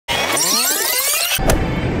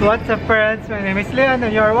What's up friends? My name is Leon and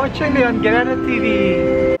you're watching Leon Guerrero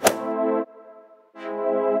TV.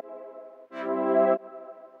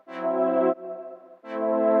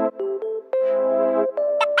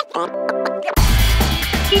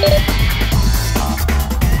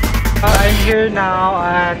 I'm here now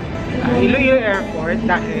at Iloilo Airport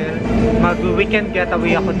dahil mag-weekend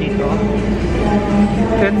getaway ako dito.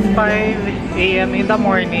 It's 5 AM in the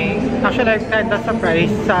morning. Actually, I'm kinda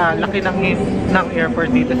surprised sa laki ng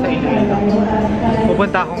airport dito sa Iloilo.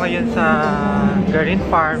 Pupunta ako ngayon sa Garin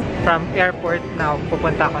Farm. From airport now,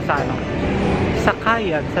 pupunta ako sa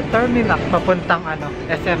Sakayan, sa terminal, papuntang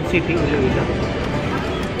SM City, Iloilo.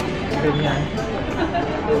 Ganyan.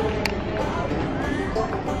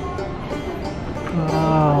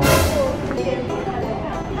 Wow.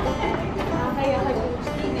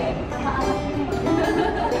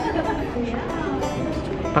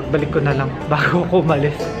 Pagbalik ko na lang bago ko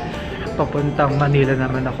umalis papuntang Manila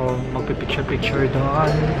naman ako magpipicture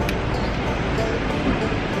doon.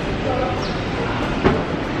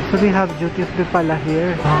 So we have duty free pala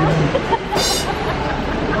here.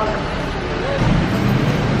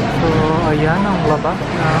 So ayan ang labas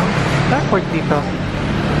ng airport dito.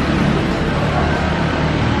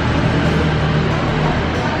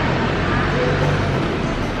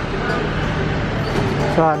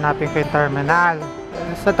 So hanapin ko yung terminal.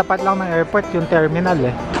 Sa tapat lang ng airport yung terminal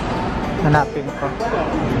eh. Hanapin ko.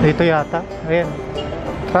 Dito yata. Ayan.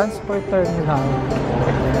 Transport terminal.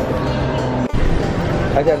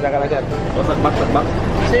 Ajar, jangan ajar. Terbang.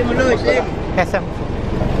 Sim dulu, sim. SM.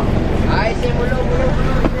 Ay, sim dulu.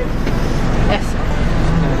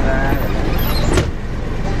 SM.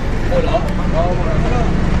 Dulu. Oh, dulu.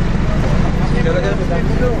 Jalan-jalan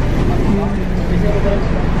dulu.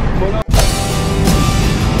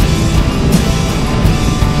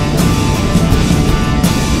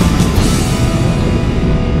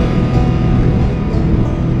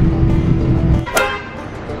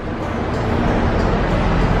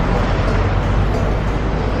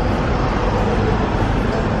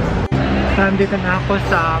 Nandito na ako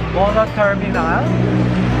sa Molo Terminal.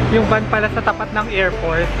 Yung van pala sa tapat ng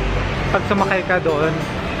airport. Pag sumakay ka doon,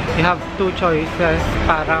 you have two choices.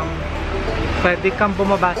 Parang pwede kang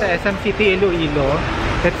bumaba sa SM City Iloilo.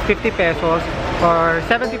 It's 50 pesos or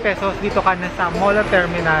 70 pesos. Dito ka na sa Molo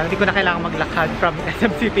Terminal. Hindi ko na kailangan maglakad from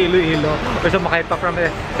SM City Iloilo or sumakay pa from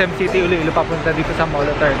SM City Iloilo papunta dito sa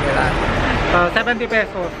Molo Terminal. 70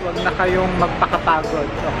 pesos. Huwag na kayong magpakapagod.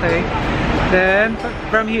 Okay? Then,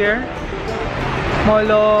 from here,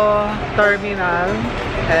 Molo Terminal,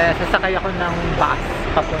 sasakay ako ng bus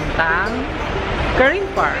papuntang Garin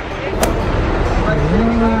Farm.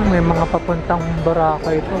 May mga papuntang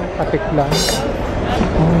Boracay ito, Katiklan.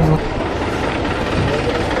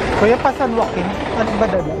 Kuya, pa San Joaquin? Ano ba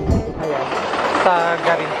dada? Ayan. Sa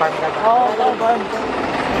Garin Farm dada? Oo, Garin.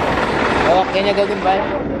 Okay niya Garin ba?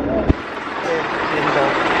 Yun daw.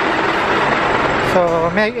 So,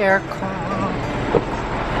 may aircon.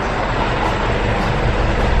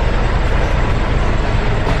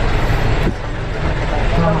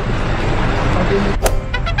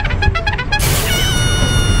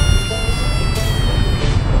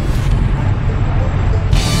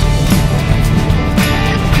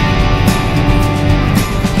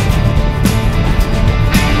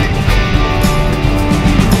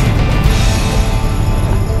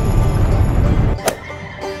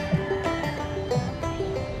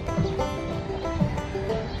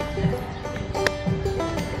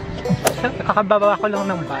 Kakababa ko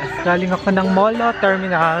lang ng bus. Galing ako ng Molo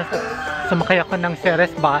Terminal. Sumakay ako ng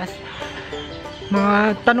Ceres bus.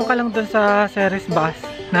 Tanong ka lang dun sa Ceres bus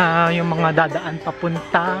na yung mga dadaan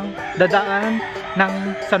ng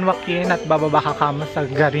San Joaquin at bababa ka kamo sa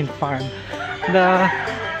Garin Farm.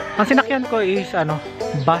 Ang sinakyan ko is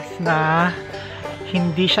bus na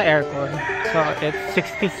hindi siya aircon. So it's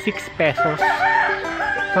 66 pesos.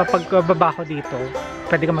 So pag bababa ko dito,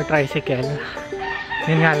 pwede ka mag-tricycle.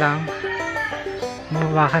 Yun nga lang,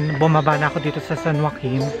 bumaba na ako dito sa San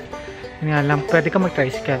Joaquin. Yun nga lang, pwede ka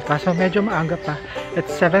mag-tricycle. Kaso medyo maaga pa.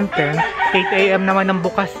 It's 7:10. 8 AM naman ang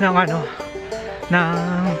bukas ng ng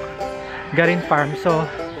Garin Farm. So,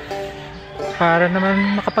 para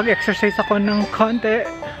naman makapag-exercise ako ng konti,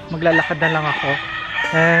 maglalakad na lang ako.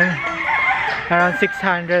 And around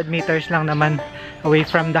 600 meters lang naman away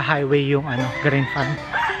from the highway yung Garin Farm.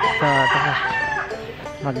 So, tara,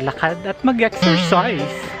 maglakad at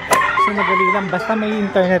mag-exercise. So madali lang, basta may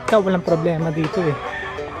internet ka, walang problema dito eh.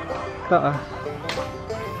 Ito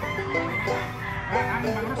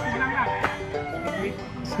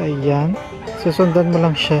So ayan, susundan mo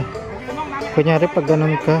lang siya. Kunyari pag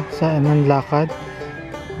ganun ka sa lakad,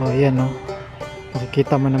 o ayan o,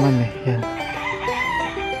 Makikita mo naman eh. Yan.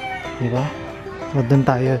 Diba? O doon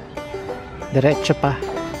tayo. Diretso pa.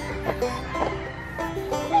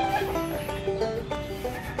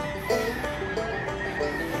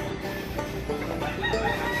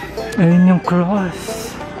 Ayun yung cross.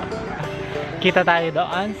 Kita tayo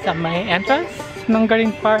doon sa may entrance ng Garin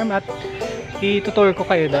Farm at itutour ko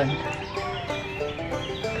kayo doon.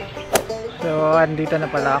 So, andito na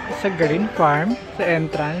pala ako sa Garin Farm sa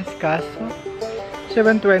entrance. Kaso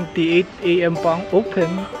 7:28 AM pa ang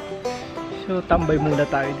open. So, tambay muna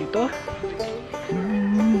tayo dito.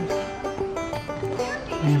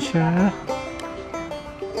 Ayan siya.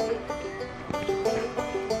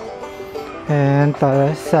 And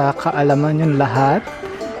para sa kaalaman yung lahat,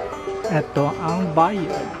 ito ang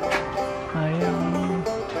bayad. Ayan.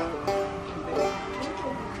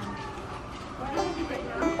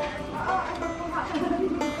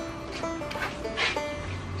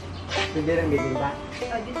 Hindi lang bibingka.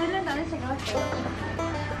 Dito lang tayo sa grocery.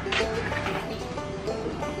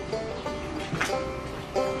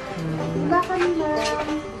 Baka naman.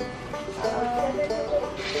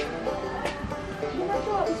 Dito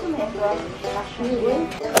po, isumento.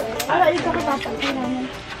 Para ito ka papagay namin.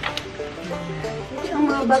 Ito ang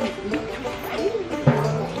mga bag.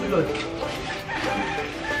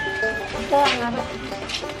 Ito ang nga.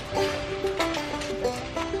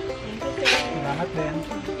 Salamat din.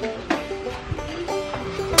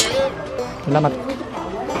 Salamat.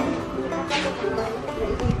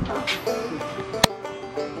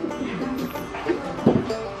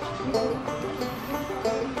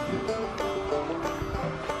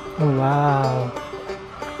 Wow.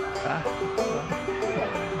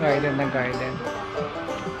 Garden na garden.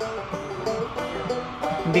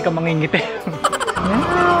 Hindi ka mangingiti.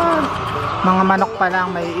 Yan. Mga manok pa lang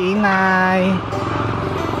may ingay.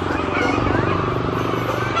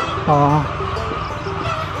 Oh.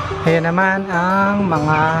 Ayan naman ang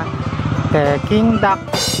mga Peking duck.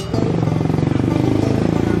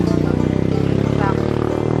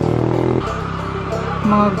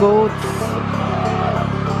 Mga goats.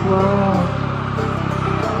 Wow.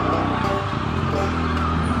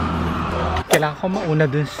 Kailangan ko mauna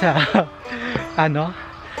dun sa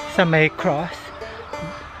sa may cross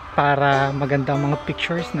para magandang mga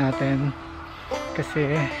pictures natin.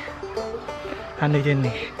 Kasi yun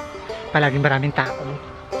eh, palaging maraming tao.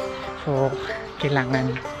 So,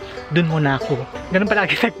 kailangan dun muna ako. Ganun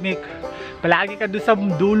palagi technique. Palagi ka dun sa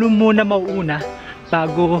dulo muna mauuna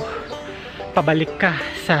bago pabalik ka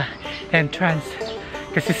sa entrance.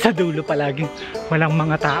 Kasi sa dulo palaging walang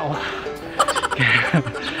mga tao.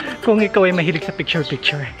 Kung ikaw ay mahilig sa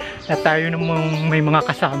picture-picture at tayo namang may mga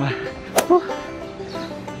kasama.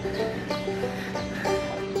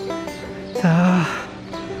 So,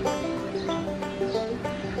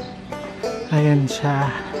 ayan siya.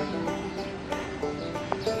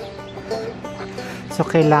 So,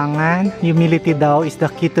 kailangan, humility daw is the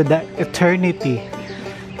key to the eternity.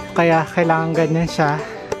 Kaya, kailangan ganyan siya.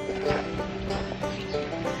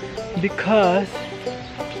 Because,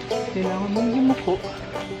 kailangan mong yumuko.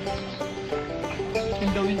 Yun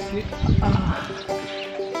daw yung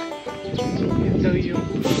yun daw yung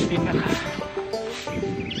pinaka.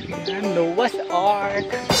 Yan, Noah's Ark.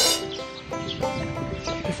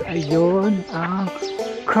 Tapos, ayun ang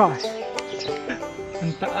cross.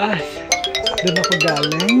 Ang taas. Doon ako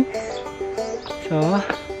galing. So,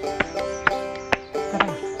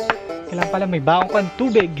 tara. Kailangan pala may baon kang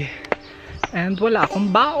tubig. And wala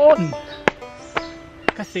akong baon.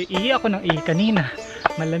 Kasi ihi ako ng ihi kanina.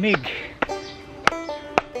 Malamig.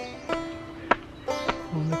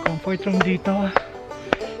 Oh, may comfort room dito.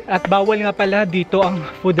 At bawal nga pala dito ang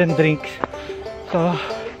food and drinks. So,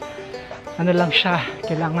 ano lang siya.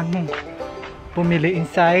 Kailangan mong pumili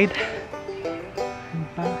inside. Ano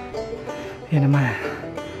pa? Yan naman,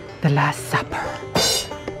 the last supper.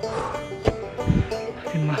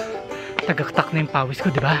 Yan tagaktak na yung pawis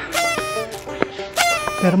ko, di ba?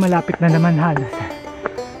 Pero malapit na naman halos.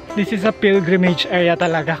 This is a pilgrimage area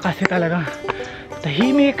talaga kasi talaga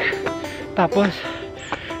tahimik. Tapos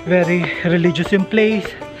very religious yung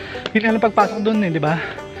place. Hindi na pagpasok doon eh, di ba?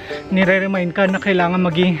 Nire-remind ka na kailangan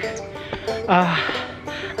maging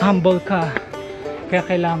humble ka. Kaya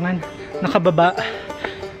kailangan nakababa.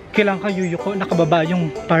 Kailangan ka yuyuko, nakababa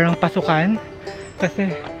yung parang pasukan.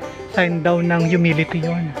 Kasi sign daw ng humility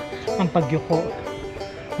yun, ang pagyuko.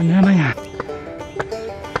 Ano naman yan?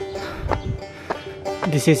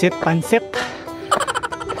 This is it, pansit.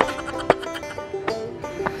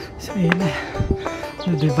 So yun eh,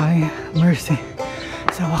 the divine mercy.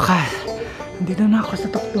 Sa wakas, nandito na ako sa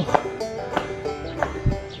tuktok.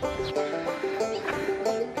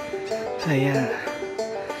 So ayan.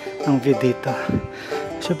 ng view dito.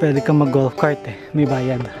 So pwede kang mag golf cart eh, may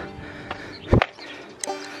bayad.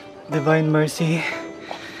 Divine Mercy.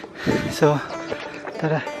 So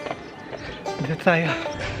tara, dito tayo.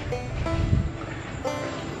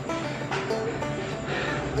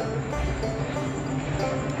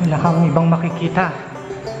 Wala kang ibang makikita.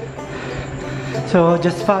 So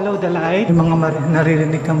just follow the light. Yung mga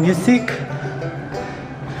naririnig kang music.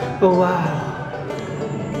 Oh wow.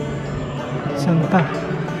 Saan pa?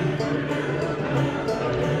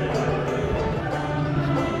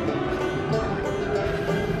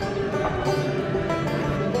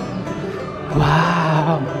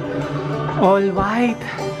 Wow! All white!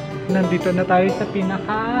 Nandito na tayo sa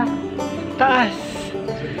pinaka taas.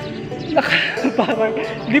 Parang,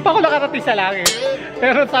 hindi pa ako nakarating sa langit.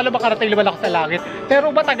 Pero sana makarating naman ako sa langit.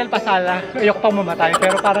 Pero matagal pa sana. Ayoko pang mamatay.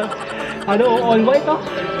 Pero parang, ano, all white oh.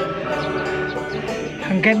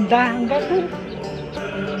 Ang ganda, ang ganda.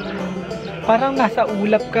 Parang nasa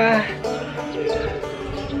ulap ka.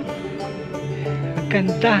 Ang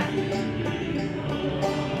ganda.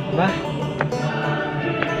 Diba?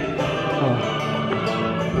 Oh.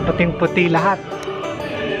 Puting-puti lahat.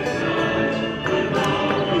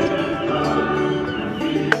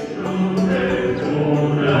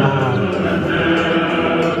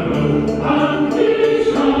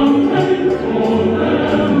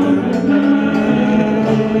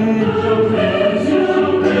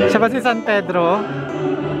 Siya ba si San Pedro?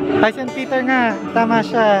 Ay, St. Peter nga. Tama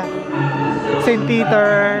siya. St.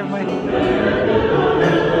 Peter.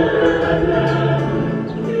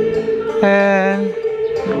 And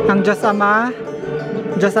ang Diyos Ama,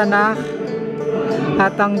 Diyos Anak,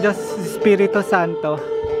 at ang Diyos Espiritu Santo.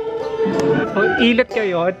 So, ilit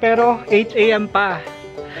kayo, pero 8 AM pa.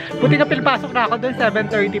 Buti na pilpasok na ako doon,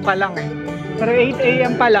 7:30 pa lang eh. Pero 8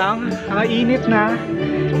 AM pa lang, init na.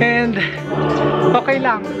 And okay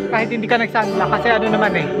lang, kahit hindi ka nagsunblock. Kasi ano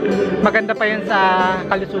naman eh, maganda pa yan sa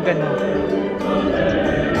kalusugan mo.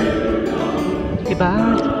 Diba?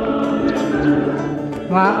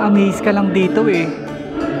 Ma-amaze ka lang dito eh.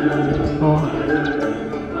 Oh.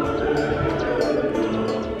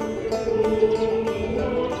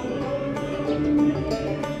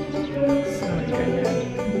 So, ganyan.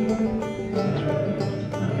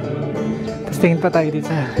 Tapos tingin pa tayo dito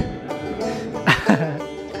sa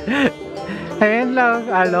ayan lang,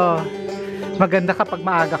 maganda kapag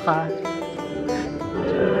maaga ka.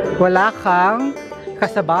 Wala kang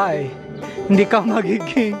kasabay. Hindi ka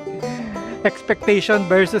magiging expectation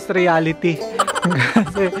versus reality.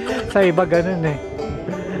 Kasi sa iba ganun eh.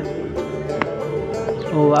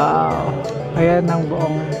 Wow. Ayan ang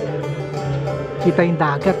buong kita yung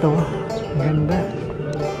dagat oh. Ang ganda.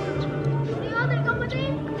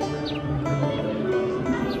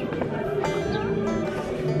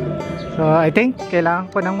 So I think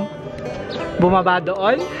kailangan ko nang bumaba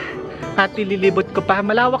doon at ililibot ko pa.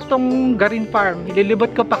 Malawak tong Garin Farm.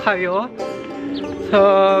 Ililibot ko pa kayo. So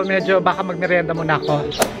medyo baka magmerienda muna ako.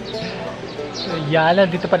 So yan,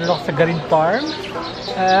 dito pa rin ako sa Garin Farm.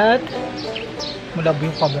 At mulabo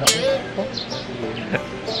yung camera ko. Oh.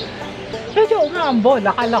 Medyo umambol.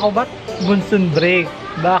 Akala ko ba't monsoon break?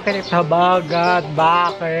 Bakit habagat?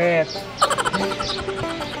 Bakit?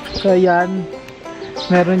 So yan,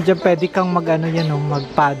 meron dyan pwede kang mag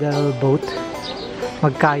paddle boat,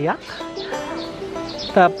 mag kayak.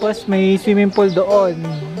 Tapos may swimming pool doon.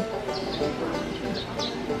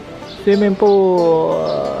 Swimming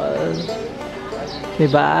pool,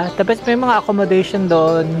 diba? Tapos may mga accommodation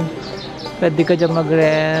doon, pwede ka dyan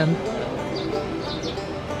mag-rent.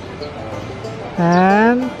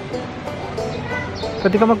 And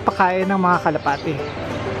pwede ka magpakain ng mga kalapati.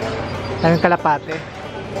 Ayun, kalapati.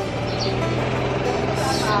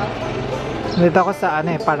 Dito ako sa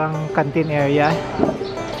parang canteen area.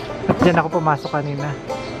 At dyan ako pumasok kanina.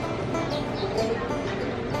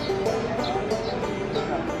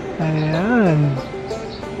 Ayan.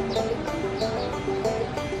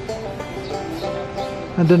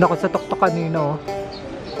 Nandun ako sa tuktok kanina oh.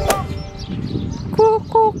 Kuk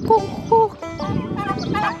kuk kuk kuk.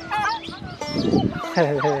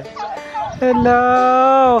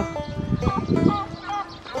 Hello.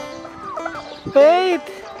 Wait.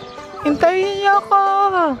 Hintayin niyo ako.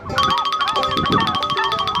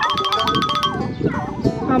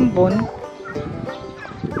 Ambon.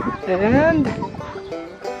 And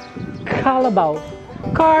Calabaw.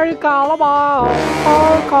 Calabaw.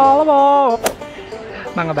 Calabaw.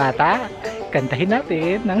 Mga bata, kantahin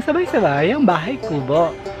natin ng sabay-sabay ang Bahay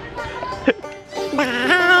Kubo.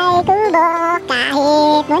 Bahay kubo,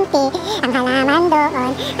 kahit munti, ang halaman doon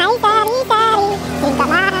ay sari-sari,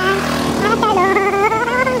 singkaman at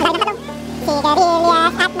talong,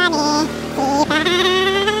 sigarilyas at mani,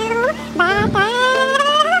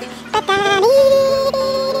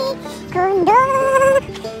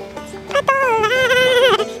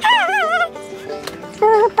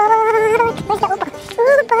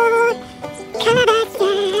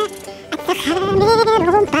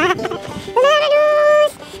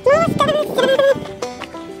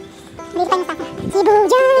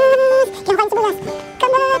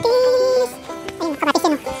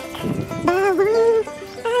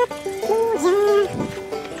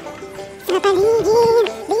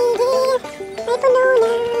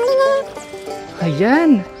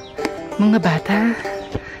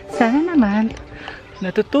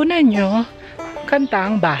 natutunan nyo kanta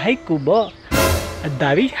ang Bahay Kubo. Ang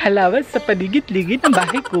dami halaman sa paligid-ligid ng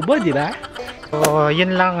Bahay Kubo, di ba? So,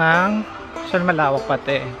 yun lang ang malawak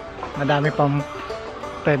pati. Madami pang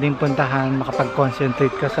pwedeng puntahan,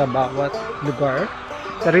 makapag-concentrate ka sa bawat lugar.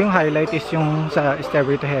 Pero yung highlight is yung sa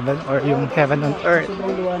Stairway to Heaven or yung Heaven on Earth.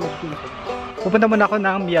 Pupunta muna ako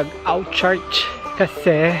ng Miagao Church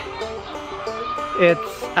kasi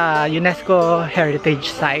it's a UNESCO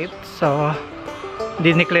Heritage Site. So,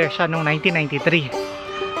 dineclare siya noong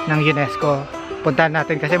 1993 ng UNESCO. Puntahan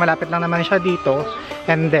natin kasi malapit lang naman siya dito.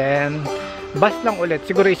 And then, bus lang ulit.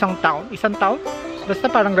 Siguro isang town. Basta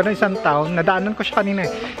parang gano'n, isang town. Nadaanan ko siya kanina.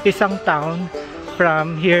 Isang town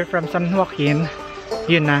from here, from San Joaquin.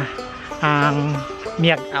 Yun na, ang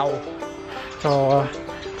Miagao. So,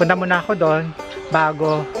 punta muna ako doon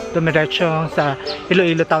bago dumiretso sa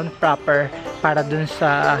Iloilo town proper para dun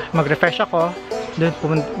sa mag-refresh ako. Doon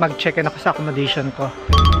mag-check-in ako sa accommodation ko.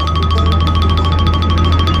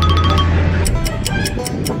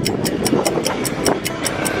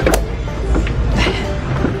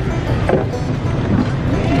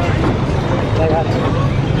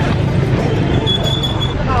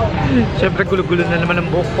 Siyempre gulo-gulo na naman ang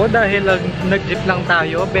buhok ko dahil nag-jeep lang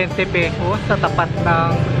tayo, 20 pesos sa tapat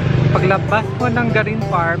ng paglabas mo ng Garin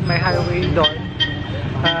Farm, may highway doon.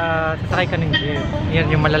 Sasakay ka ng jeep.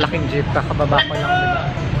 Yan yung malalaking jeep, kakababa ko lang.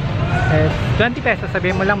 20 pesos,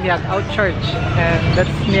 sabihin mo lang Miagao Church. And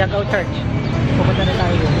that's Miagao Church. Pupunta na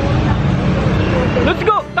tayo. Let's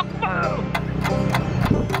go! Takbo!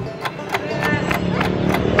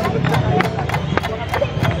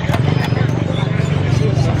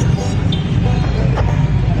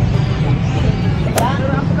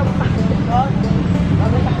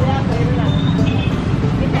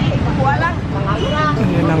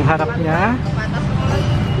 Yan ang harap niya.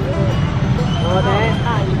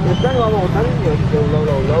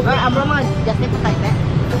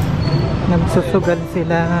 Nagsusugal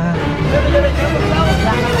sila.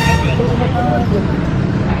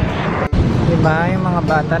 Diba yung mga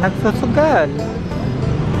bata nagsusugal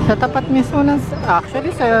sa tapat mismo ng,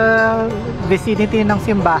 actually sa vicinity ng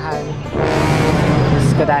simbahan.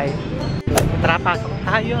 Diyos ko dahil. Tara, pasok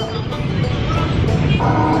tayo.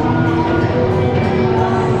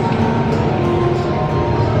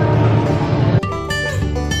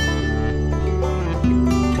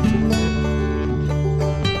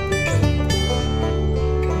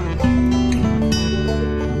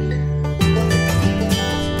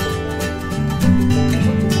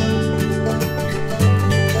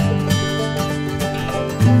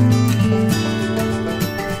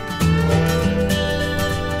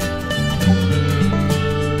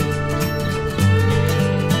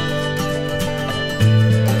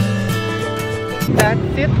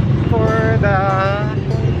 That's it for the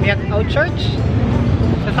Miagao Church.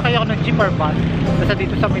 Sasakay ako ng jeep or bus basta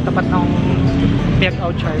dito sa may tapat ng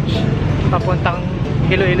Miagao Church papuntang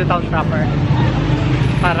Iloilo town proper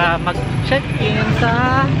para mag-check-in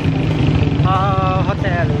sa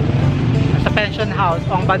hotel, sa pension house,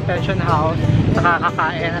 Ongbad Pension House,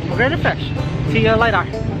 nakakakain at magre-refresh. See you later.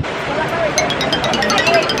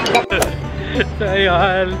 So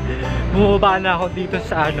ayun, bumaba na ako dito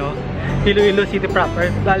sa Iloilo City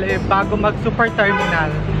proper. Dahil bago mag super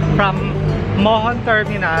terminal from Mohon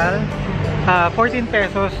Terminal, 14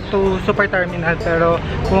 pesos to super terminal, pero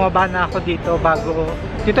bumaba na ako dito bago,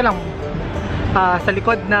 dito lang sa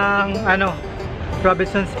likod ng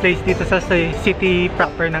Robinson's Place dito sa city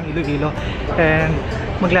proper ng Iloilo. And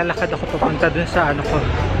maglalakad ako papunta dun sa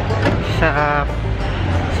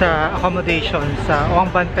sa accommodation sa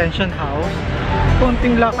Ongbad Pension House.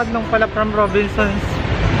 Konting lakad lang pala from Robinson's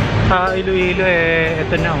Iloilo.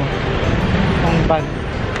 Ito na Ongbad.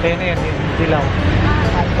 Ayun na yan, dilaw.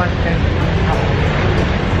 Ongbad Pension House.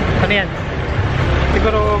 Ano yan?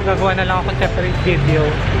 Siguro gagawa na lang ako separate video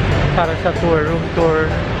para sa room tour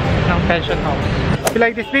ng pension house. If you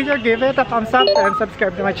like this video, give it a thumbs up and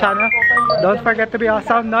subscribe to my channel. Don't forget to be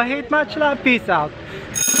awesome. No hate, much love. Peace out.